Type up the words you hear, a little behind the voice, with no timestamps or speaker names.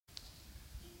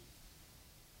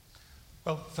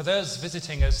Well, for those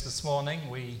visiting us this morning,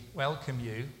 we welcome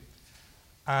you.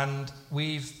 And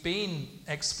we've been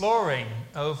exploring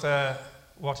over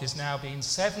what has now been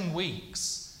 7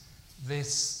 weeks,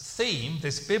 this theme,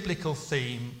 this biblical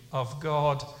theme of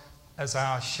God as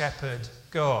our shepherd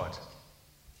God.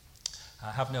 I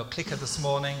have no clicker this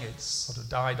morning. It's sort of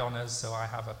died on us, so I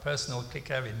have a personal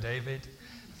clicker in David.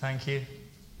 Thank you.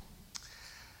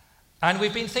 And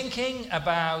we've been thinking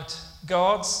about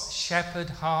God's shepherd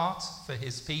heart for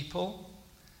his people,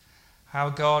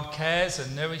 how God cares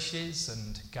and nourishes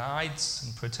and guides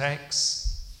and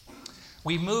protects.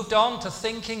 We've moved on to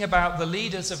thinking about the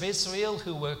leaders of Israel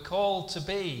who were called to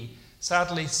be,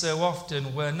 sadly so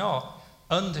often were not,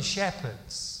 under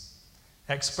shepherds,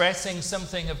 expressing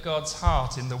something of God's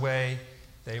heart in the way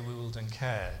they ruled and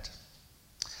cared.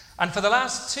 And for the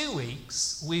last 2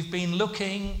 weeks, we've been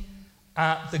looking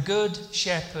at the Good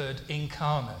Shepherd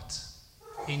incarnate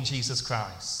in Jesus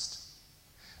Christ.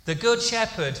 The Good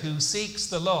Shepherd who seeks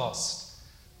the lost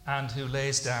and who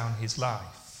lays down his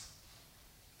life.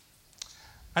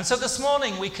 And so this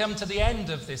morning we come to the end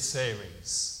of this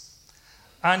series.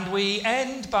 And we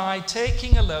end by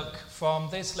taking a look from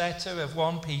this letter of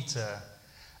 1 Peter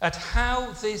at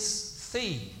how this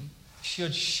theme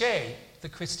should shape the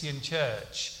Christian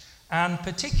church and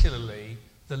particularly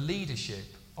the leadership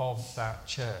of that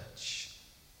church.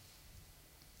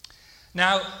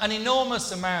 Now, an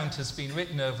enormous amount has been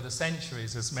written over the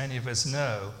centuries, as many of us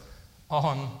know,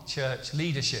 on church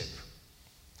leadership.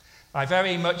 I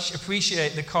very much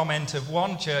appreciate the comment of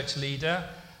one church leader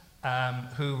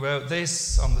who wrote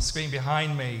this on the screen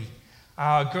behind me: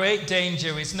 "Our great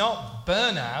danger is not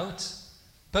burnout,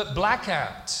 but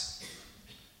blackout.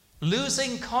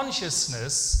 Losing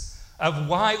consciousness of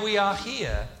why we are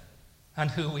here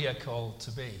and who we are called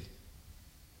to be."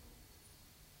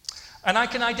 And I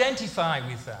can identify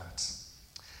with that.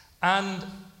 And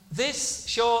this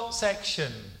short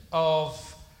section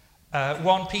of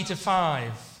 1 Peter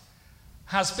 5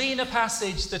 has been a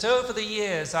passage that over the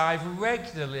years I've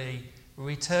regularly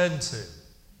returned to.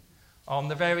 On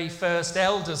the very first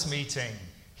elders meeting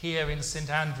here in St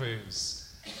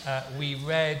Andrews, we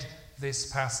read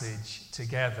this passage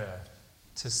together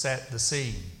to set the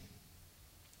scene.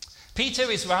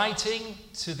 Peter is writing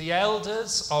to the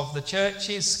elders of the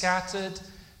churches scattered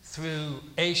through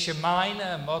Asia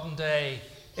Minor, modern-day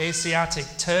Asiatic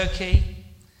Turkey.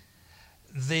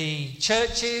 The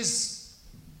churches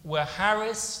were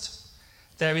harassed.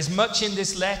 There is much in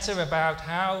this letter about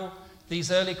how these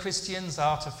early Christians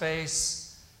are to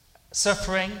face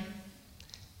suffering.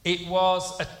 It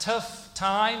was a tough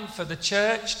time for the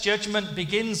church. Judgment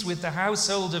begins with the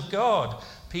household of God,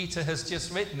 Peter has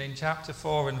just written in chapter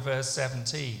 4 and verse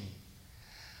 17.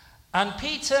 And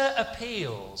Peter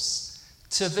appeals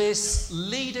to this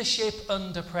leadership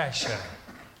under pressure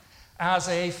as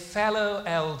a fellow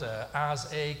elder,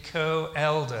 as a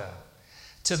co-elder.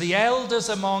 To the elders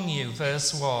among you,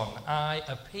 verse 1, I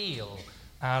appeal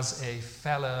as a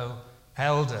fellow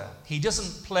elder. He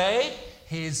doesn't play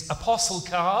his apostle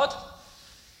card.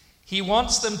 He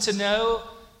wants them to know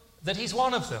that he's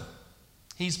one of them.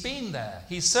 He's been there.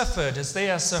 He's suffered as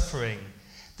they are suffering.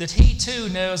 That he too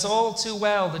knows all too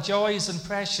well the joys and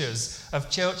pressures of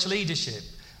church leadership,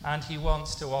 and he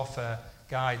wants to offer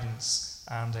guidance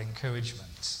and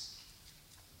encouragement.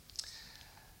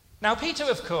 Now, Peter,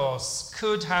 of course,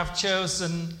 could have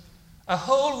chosen a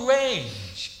whole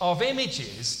range of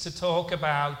images to talk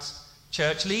about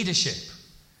church leadership.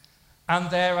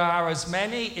 And there are as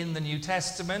many in the New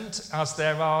Testament as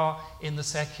there are in the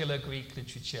secular Greek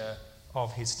literature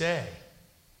of his day.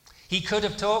 He could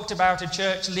have talked about a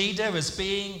church leader as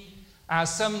being,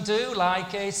 as some do,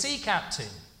 like a sea captain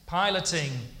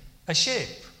piloting a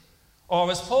ship, or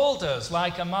as Paul does,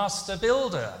 like a master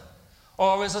builder,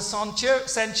 or as a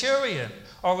centurion,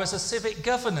 or as a civic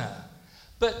governor.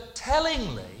 But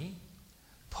tellingly,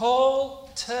 Paul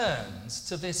turns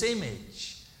to this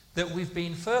image that we've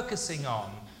been focusing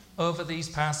on over these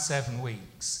past 7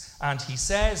 weeks. And he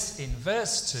says in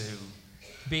verse 2,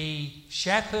 be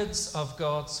shepherds of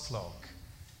God's flock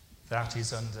that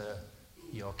is under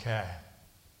your care.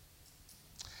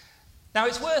 Now,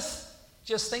 it's worth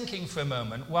just thinking for a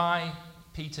moment why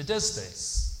Peter does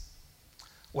this.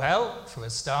 Well, for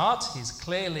a start, he's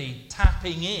clearly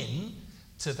tapping in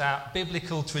to that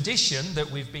biblical tradition that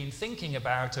we've been thinking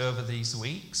about over these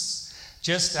weeks.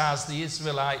 Just as the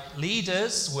Israelite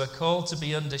leaders were called to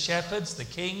be under shepherds, the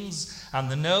kings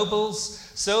and the nobles,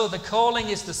 so the calling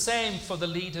is the same for the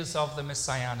leaders of the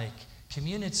Messianic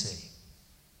community.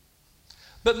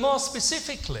 But more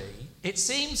specifically, it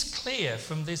seems clear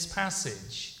from this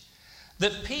passage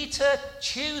that Peter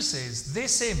chooses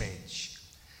this image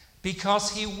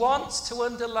because he wants to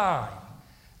underline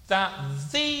that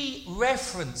the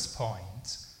reference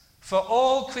point for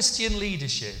all Christian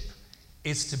leadership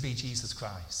is to be Jesus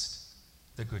Christ,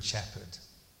 the Good Shepherd.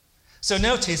 So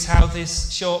notice how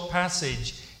this short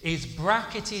passage is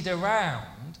bracketed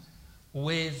around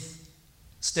with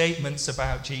statements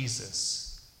about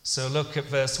Jesus. So look at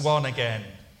verse 1 again,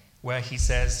 where he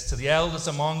says, "To the elders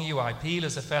among you I appeal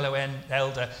as a fellow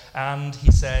elder," and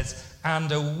he says,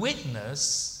 "and a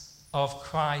witness of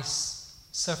Christ's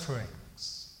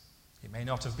sufferings." He may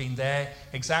not have been there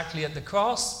exactly at the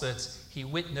cross, but he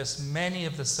witnessed many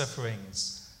of the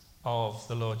sufferings of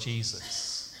the Lord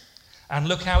Jesus. And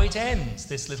look how it ends,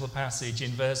 this little passage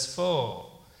in verse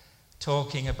 4,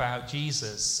 talking about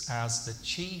Jesus as the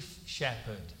chief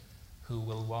shepherd who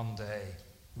will one day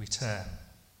return.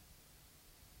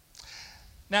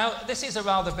 Now, this is a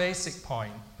rather basic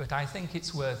point, but I think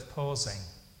it's worth pausing.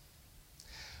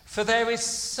 For there is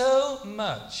so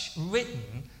much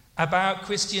written about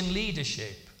Christian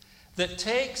leadership that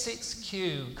takes its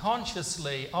cue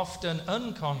consciously, often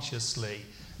unconsciously,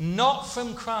 not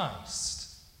from Christ,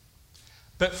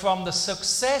 but from the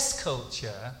success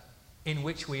culture in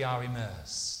which we are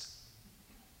immersed.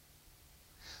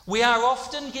 We are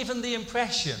often given the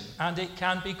impression, and it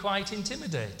can be quite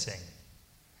intimidating,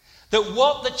 that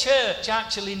what the church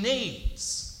actually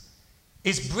needs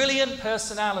is brilliant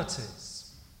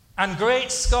personalities and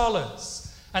great scholars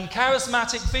and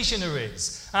charismatic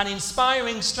visionaries and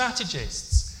inspiring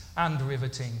strategists and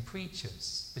riveting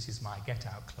preachers. This is my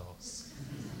get-out clause.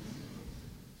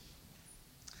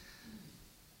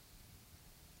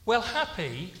 Well,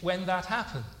 happy when that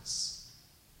happens.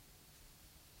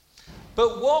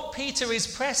 But what Peter is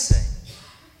pressing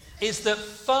is that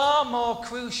far more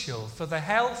crucial for the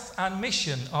health and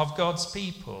mission of God's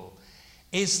people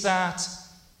is that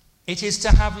it is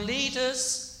to have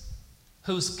leaders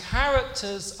whose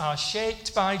characters are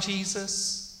shaped by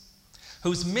Jesus,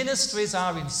 whose ministries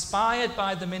are inspired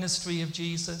by the ministry of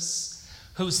Jesus,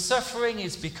 whose suffering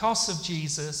is because of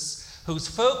Jesus, whose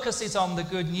focus is on the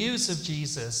good news of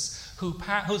Jesus,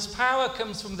 whose power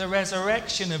comes from the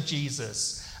resurrection of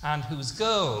Jesus, and whose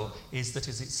goal is that,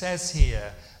 as it says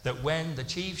here, that when the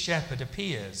chief shepherd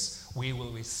appears, we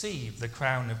will receive the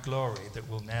crown of glory that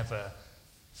will never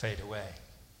fade away.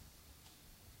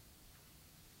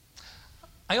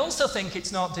 I also think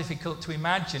it's not difficult to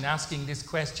imagine asking this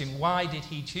question, why did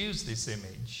he choose this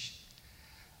image?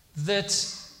 That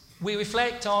we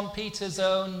reflect on Peter's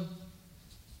own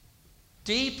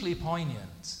deeply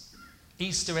poignant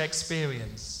Easter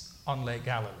experience on Lake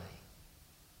Galilee.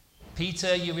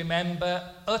 Peter, you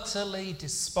remember, utterly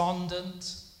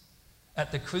despondent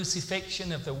at the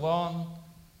crucifixion of the one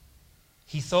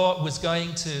he thought was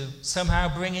going to somehow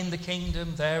bring in the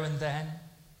kingdom there and then.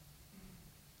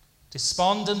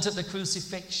 Despondent at the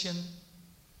crucifixion,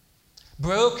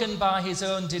 broken by his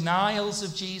own denials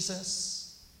of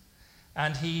Jesus,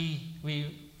 and he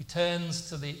returns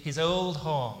to his old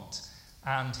haunt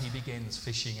and he begins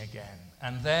fishing again.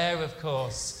 And there, of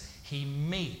course, he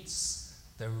meets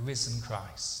the risen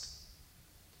Christ.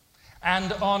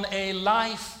 And on a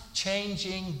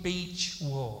life-changing beach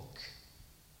walk,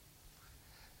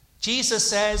 Jesus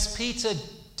says, "Peter,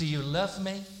 do you love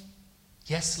me?"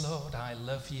 "Yes, Lord, I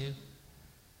love you."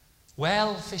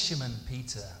 "Well, fisherman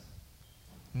Peter,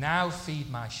 now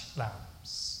feed my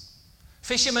lambs.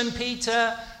 Fisherman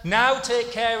Peter, now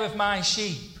take care of my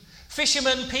sheep.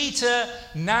 Fisherman Peter,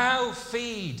 now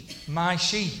feed my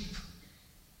sheep.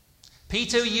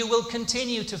 Peter, you will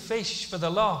continue to fish for the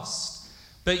lost,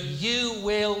 but you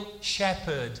will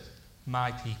shepherd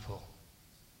my people."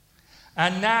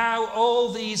 And now,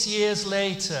 all these years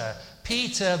later,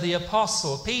 Peter the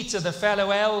apostle, Peter the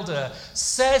fellow elder,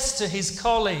 says to his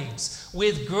colleagues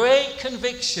with great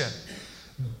conviction,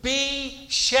 "Be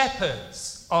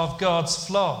shepherds of God's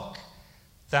flock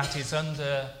that is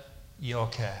under your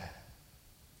care."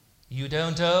 You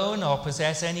don't own or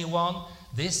possess anyone.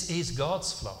 This is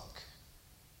God's flock.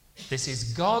 This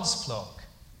is God's flock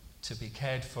to be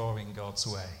cared for in God's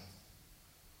way.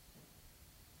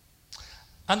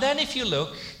 And then if you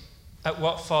look at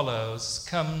what follows,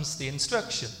 comes the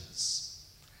instructions.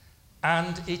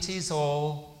 And it is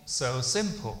all so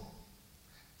simple.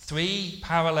 3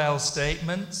 parallel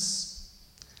statements,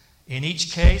 in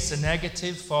each case a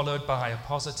negative followed by a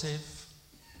positive.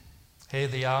 Here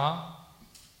they are.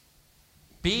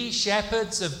 Be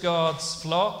shepherds of God's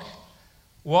flock,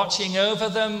 watching over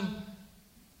them,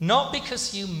 not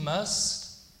because you must,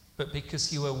 but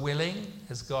because you are willing,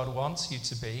 as God wants you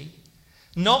to be.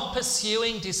 Not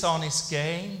pursuing dishonest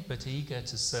gain, but eager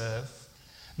to serve.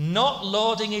 Not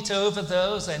lording it over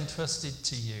those entrusted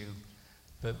to you,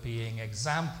 but being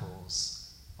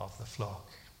examples of the flock.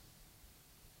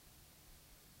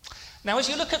 Now, as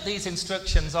you look at these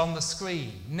instructions on the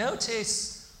screen,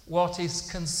 notice what is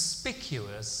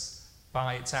conspicuous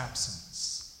by its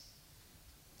absence.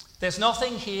 There's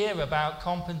nothing here about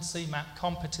competency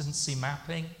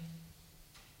mapping.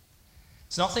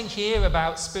 There's nothing here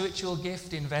about spiritual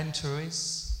gift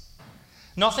inventories.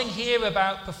 Nothing here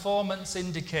about performance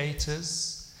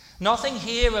indicators. Nothing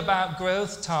here about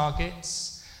growth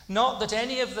targets. Not that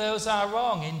any of those are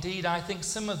wrong. Indeed, I think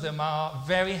some of them are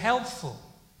very helpful.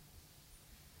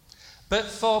 But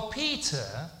for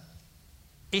Peter,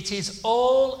 it is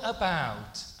all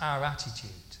about our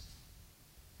attitude.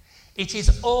 It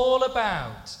is all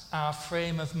about our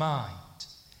frame of mind.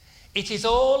 It is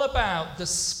all about the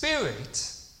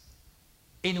spirit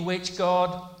in which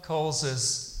God calls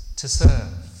us to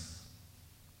serve.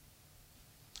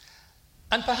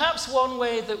 And perhaps one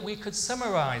way that we could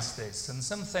summarize this, and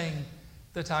something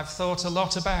that I've thought a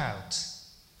lot about,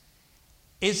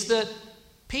 is that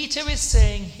Peter is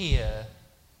saying here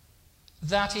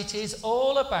that it is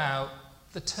all about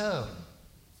the tone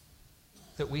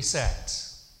that we set.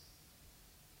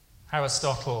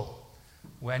 Aristotle,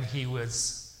 when he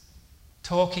was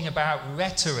talking about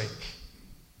rhetoric,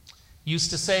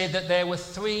 used to say that there were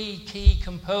three key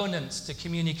components to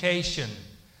communication.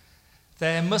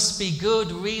 There must be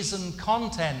good reasoned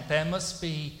content. There must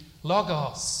be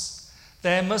logos.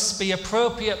 There must be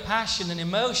appropriate passion and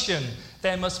emotion.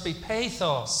 There must be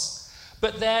pathos.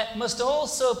 But there must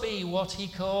also be what he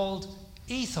called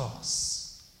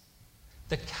ethos.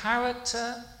 The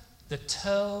character, the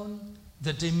tone,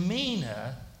 the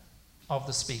demeanour of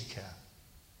the speaker.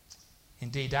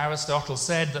 Indeed, Aristotle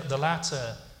said that the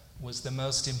latter was the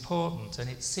most important, and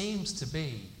it seems to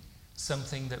be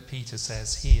something that Peter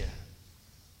says here.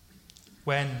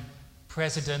 When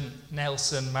President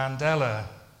Nelson Mandela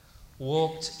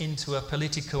walked into a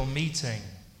political meeting,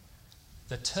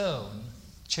 the tone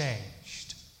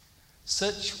changed.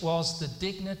 Such was the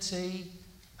dignity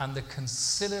and the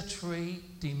conciliatory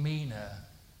demeanour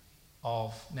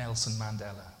of Nelson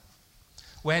Mandela.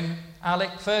 When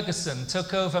Alec Ferguson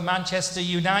took over Manchester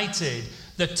United,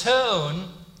 the tone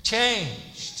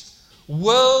changed.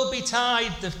 Woe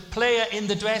betide the player in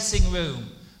the dressing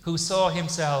room who saw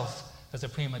himself as a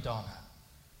prima donna.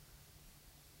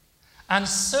 And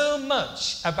so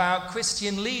much about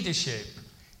Christian leadership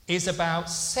is about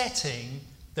setting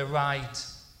the right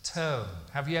tone.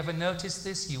 Have you ever noticed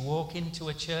this? You walk into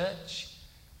a church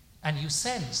and you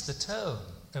sense the tone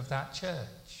of that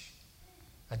church.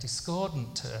 A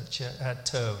discordant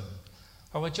tone,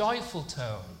 or a joyful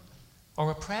tone,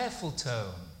 or a prayerful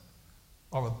tone,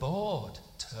 or a bored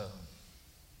tone.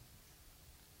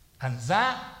 And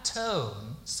that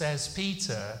tone, says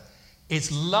Peter, is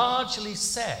largely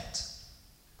set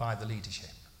by the leadership.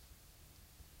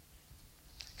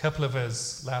 A couple of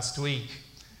us last week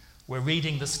were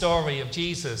reading the story of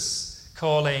Jesus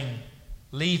calling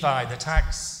Levi the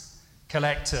tax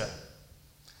collector,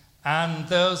 and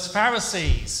those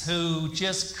Pharisees who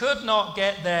just could not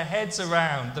get their heads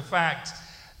around the fact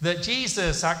that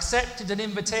Jesus accepted an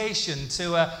invitation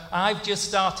to a "I've just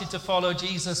started to follow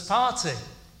Jesus" party.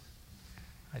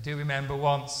 I do remember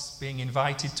once being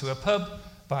invited to a pub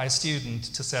by a student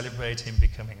to celebrate him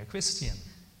becoming a Christian.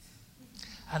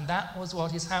 And that was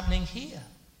what is happening here.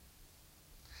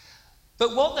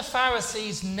 But what the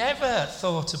Pharisees never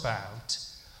thought about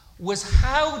was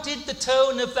how did the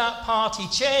tone of that party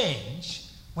change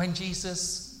when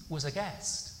Jesus was a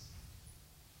guest?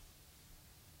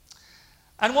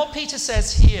 And what Peter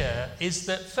says here is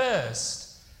that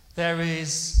first, there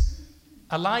is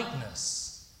a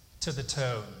lightness to the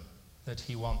tone that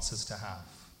he wants us to have.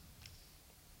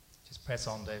 Just press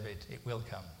on, David, it will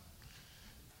come.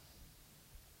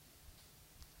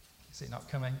 Is it not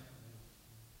coming?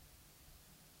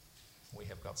 We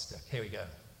have got stuck. Here we go.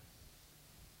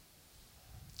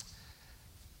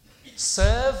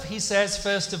 Serve, he says,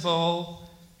 first of all,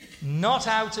 not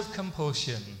out of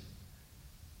compulsion,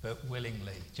 but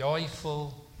willingly.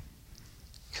 Joyful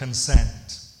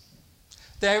consent.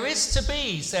 There is to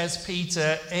be, says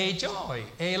Peter, a joy,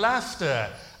 a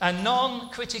laughter, a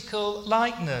non-critical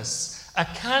lightness, a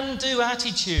can-do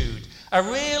attitude, a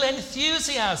real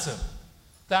enthusiasm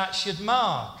that should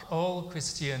mark all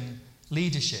Christian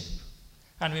leadership.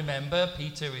 And remember,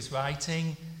 Peter is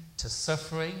writing to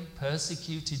suffering,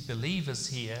 persecuted believers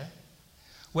here.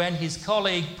 When his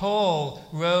colleague Paul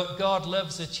wrote, "God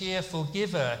loves a cheerful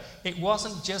giver," it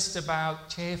wasn't just about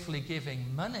cheerfully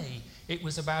giving money. It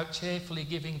was about cheerfully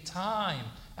giving time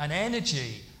and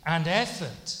energy and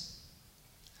effort.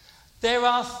 There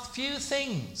are few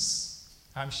things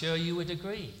I'm sure you would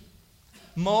agree.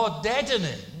 More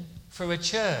deadening for a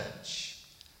church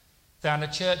than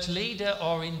a church leader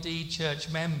or indeed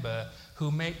church member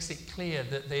who makes it clear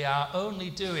that they are only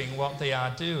doing what they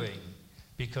are doing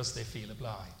because they feel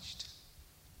obliged,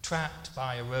 trapped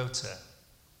by a rota,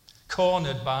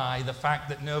 cornered by the fact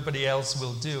that nobody else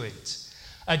will do it.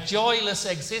 A joyless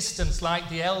existence like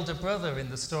the elder brother in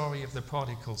the story of the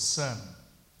prodigal son.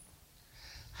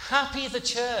 Happy the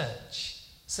church,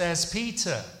 says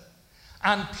Peter,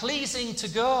 and pleasing to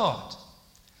God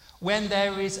when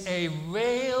there is a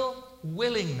real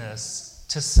willingness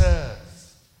to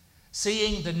serve,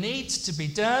 seeing the needs to be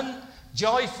done,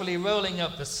 joyfully rolling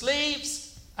up the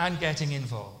sleeves and getting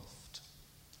involved.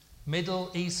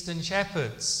 Middle Eastern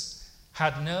shepherds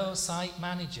had no site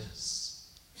managers.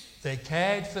 They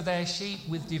cared for their sheep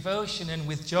with devotion and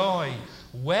with joy,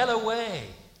 well away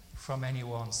from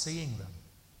anyone seeing them.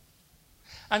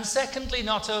 And secondly,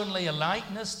 not only a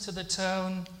lightness to the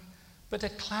tone, but a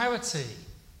clarity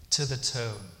to the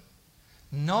tone.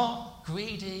 Not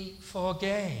greedy for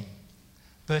gain,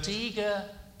 but eager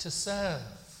to serve.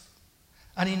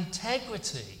 An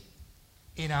integrity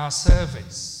in our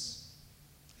service.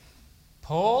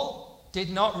 Paul did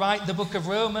not write the book of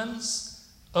Romans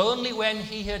only when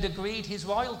he had agreed his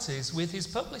royalties with his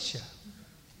publisher.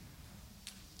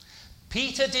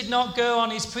 Peter did not go on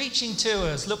his preaching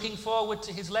tours looking forward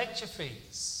to his lecture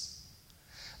fees.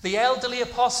 The elderly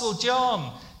apostle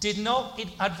John did not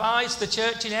advise the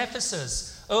church in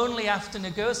Ephesus only after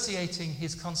negotiating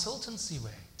his consultancy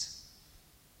rate.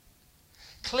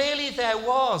 Clearly there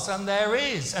was, and there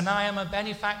is, and I am a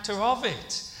benefactor of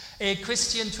it, a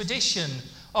Christian tradition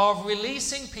of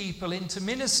releasing people into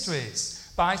ministries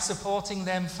by supporting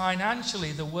them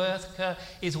financially. The worker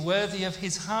is worthy of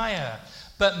his hire.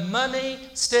 But money,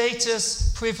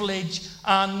 status, privilege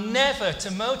are never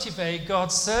to motivate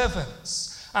God's servants.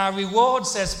 Our reward,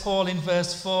 says Paul in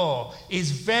verse 4,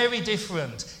 is very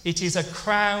different. It is a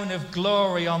crown of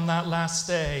glory on that last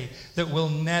day that will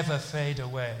never fade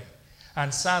away.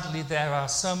 And sadly, there are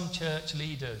some church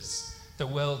leaders the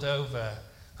world over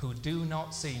who do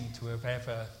not seem to have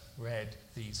ever read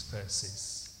these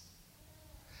verses.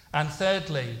 And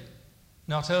thirdly,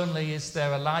 not only is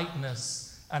there a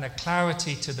lightness and a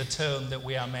clarity to the tone that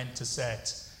we are meant to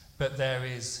set, but there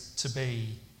is to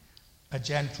be a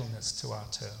gentleness to our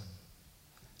tone.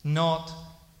 Not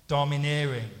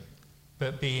domineering,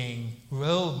 but being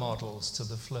role models to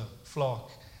the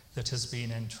flock that has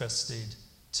been entrusted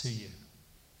to you.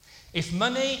 If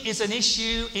money is an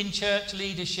issue in church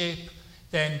leadership,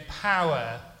 then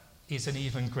power is an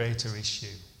even greater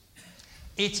issue.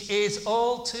 It is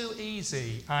all too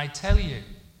easy, I tell you,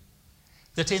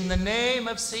 that in the name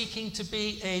of seeking to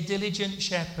be a diligent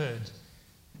shepherd,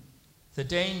 the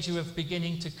danger of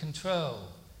beginning to control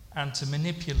and to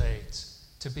manipulate,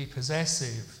 to be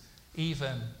possessive,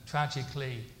 even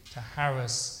tragically to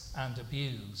harass and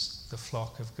abuse the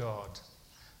flock of God.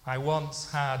 I once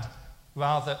had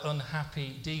rather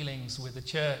unhappy dealings with a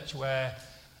church where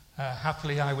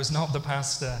happily I was not the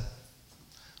pastor,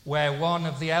 where one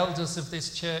of the elders of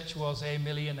this church was a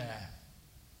millionaire,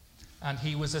 and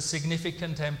he was a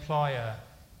significant employer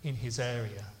in his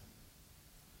area.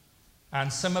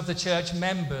 And some of the church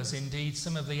members, indeed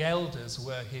some of the elders,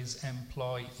 were his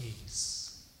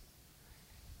employees.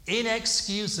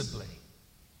 Inexcusably,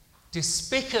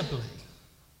 despicably,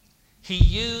 he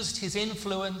used his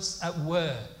influence at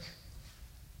work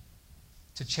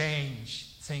to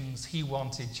change things he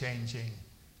wanted changing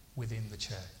within the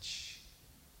church.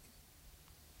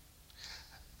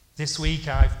 This week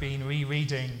I've been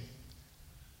rereading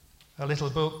a little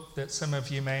book that some of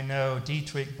you may know,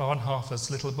 Dietrich Bonhoeffer's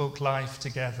little book, Life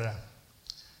Together,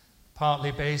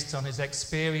 partly based on his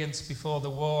experience before the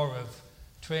war of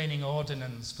training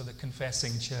ordinands for the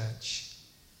confessing church.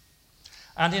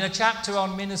 And in a chapter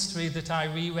on ministry that I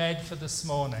reread for this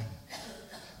morning,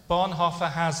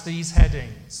 Bonhoeffer has these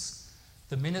headings: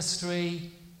 the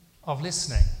ministry of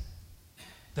listening,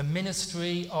 the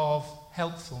ministry of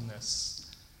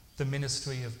helpfulness, the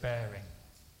ministry of bearing.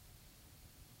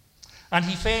 And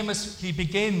he famously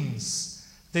begins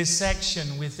this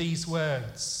section with these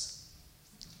words,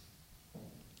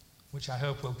 which I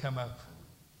hope will come up.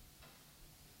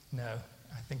 No,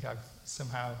 I think I've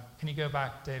somehow... Can you go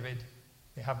back, David?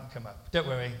 They haven't come up. Don't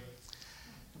worry.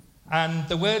 And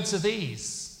the words are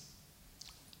these: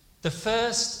 the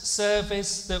first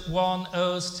service that one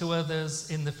owes to others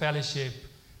in the fellowship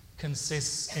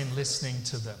consists in listening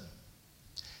to them.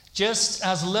 Just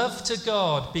as love to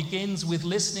God begins with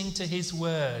listening to his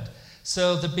word,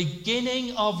 so the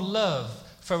beginning of love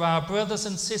for our brothers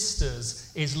and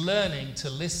sisters is learning to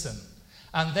listen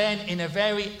And then in a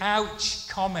very ouch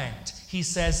comment, he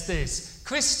says this: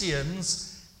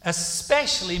 Christians,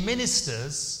 especially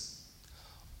ministers,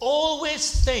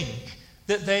 always think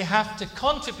that they have to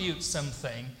contribute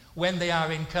something when they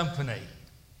are in company.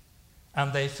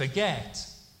 And they forget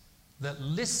that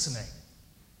listening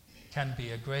can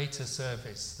be a greater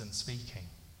service than speaking.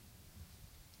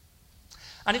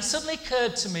 And it suddenly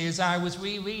occurred to me as I was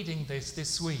rereading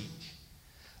this week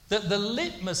that the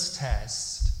litmus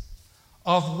test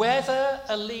of whether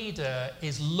a leader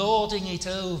is lording it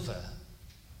over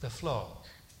the flock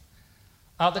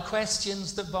are the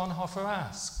questions that Bonhoeffer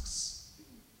asks.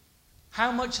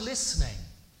 How much listening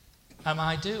am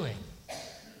I doing?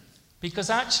 Because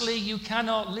actually you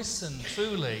cannot listen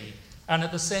truly and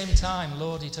at the same time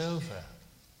lord it over.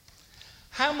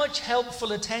 How much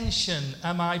helpful attention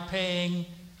am I paying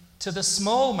to the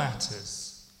small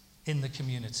matters in the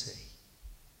community?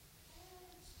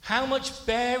 How much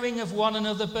bearing of one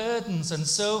another's burdens and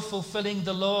so fulfilling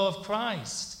the law of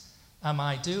Christ am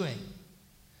I doing?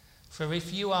 For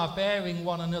if you are bearing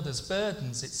one another's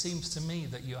burdens, it seems to me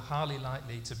that you're hardly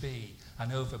likely to be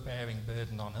an overbearing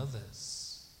burden on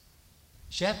others.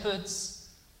 Shepherds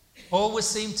always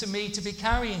seem to me to be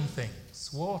carrying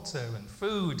things, water and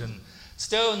food and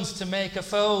stones to make a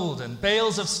fold and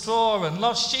bales of straw and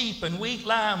lost sheep and weak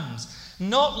lambs,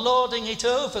 not lording it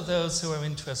over those who are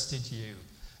entrusted you,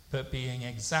 but being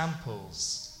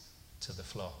examples to the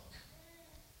flock.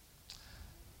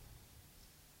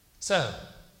 So,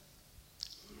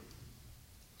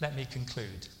 let me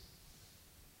conclude.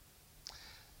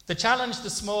 The challenge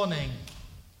this morning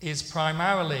is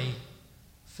primarily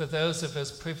for those of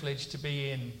us privileged to be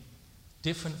in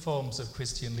different forms of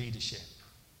Christian leadership.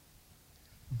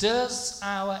 Does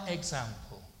our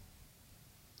example,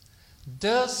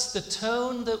 does the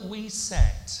tone that we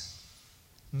set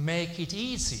make it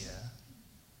easier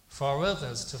for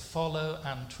others to follow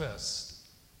and trust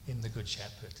in the Good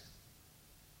Shepherd?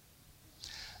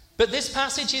 But this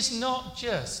passage is not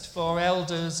just for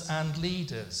elders and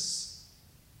leaders.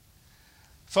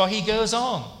 For he goes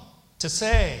on to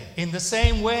say, in the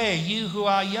same way, you who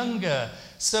are younger,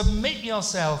 submit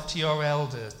yourself to your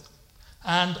elders,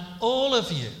 and all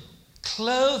of you,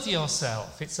 clothe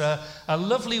yourself. It's a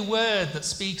lovely word that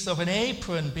speaks of an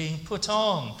apron being put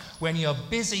on when you're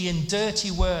busy in dirty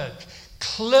work.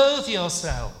 Clothe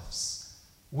yourselves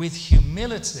with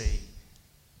humility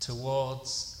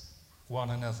towards one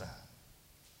another.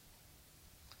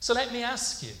 So let me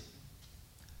ask you,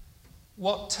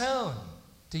 what tone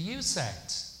do you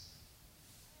set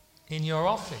in your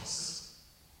office,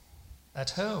 at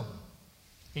home,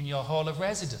 in your hall of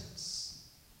residence,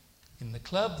 in the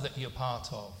club that you're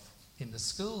part of, in the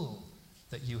school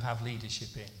that you have leadership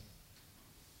in?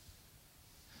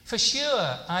 For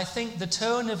sure, I think the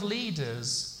tone of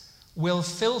leaders will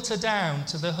filter down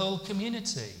to the whole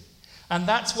community. And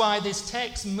that's why this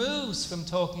text moves from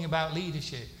talking about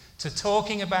leadership to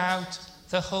talking about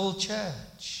the whole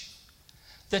church.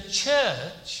 The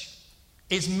church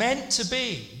is meant to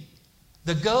be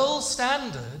the gold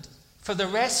standard for the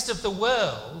rest of the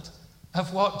world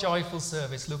of what joyful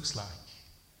service looks like.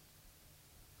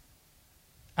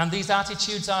 And these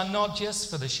attitudes are not just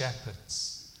for the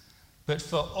shepherds, but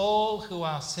for all who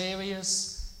are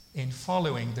serious in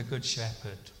following the Good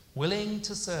Shepherd, willing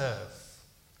to serve,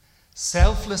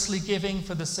 selflessly giving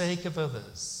for the sake of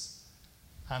others,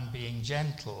 and being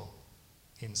gentle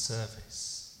in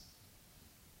service.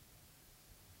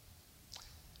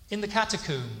 In the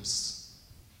catacombs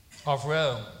of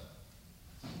Rome,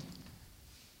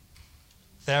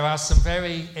 there are some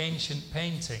very ancient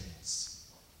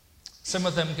paintings, some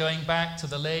of them going back to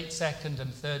the late 2nd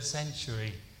and 3rd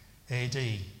century AD.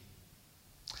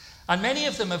 And many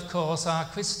of them, of course, are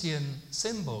Christian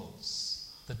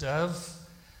symbols: the dove,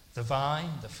 the vine,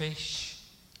 the fish,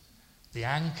 the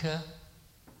anchor.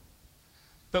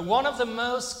 But one of the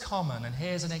most common, and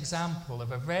here's an example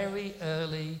of a very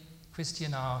early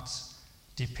Christian art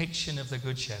depiction of the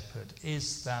Good Shepherd,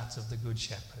 is that of the Good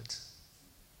Shepherd.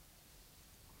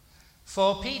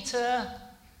 For Peter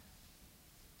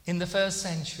in the 1st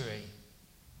century,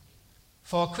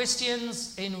 for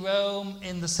Christians in Rome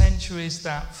in the centuries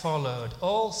that followed,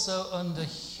 also under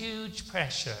huge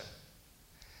pressure,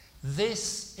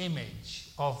 this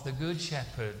image of the Good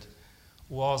Shepherd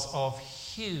was of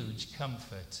huge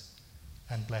comfort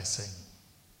and blessing.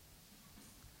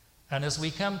 And as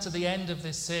we come to the end of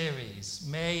this series,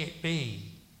 may it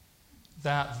be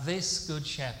that this Good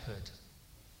Shepherd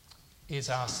is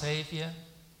our Saviour,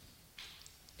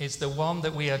 is the one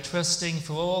that we are trusting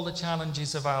for all the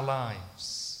challenges of our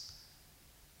lives.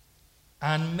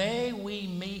 And may we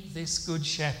meet this Good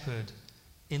Shepherd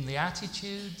in the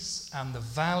attitudes and the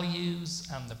values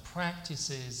and the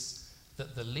practices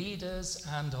that the leaders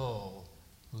and all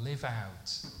live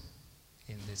out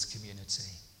in this community.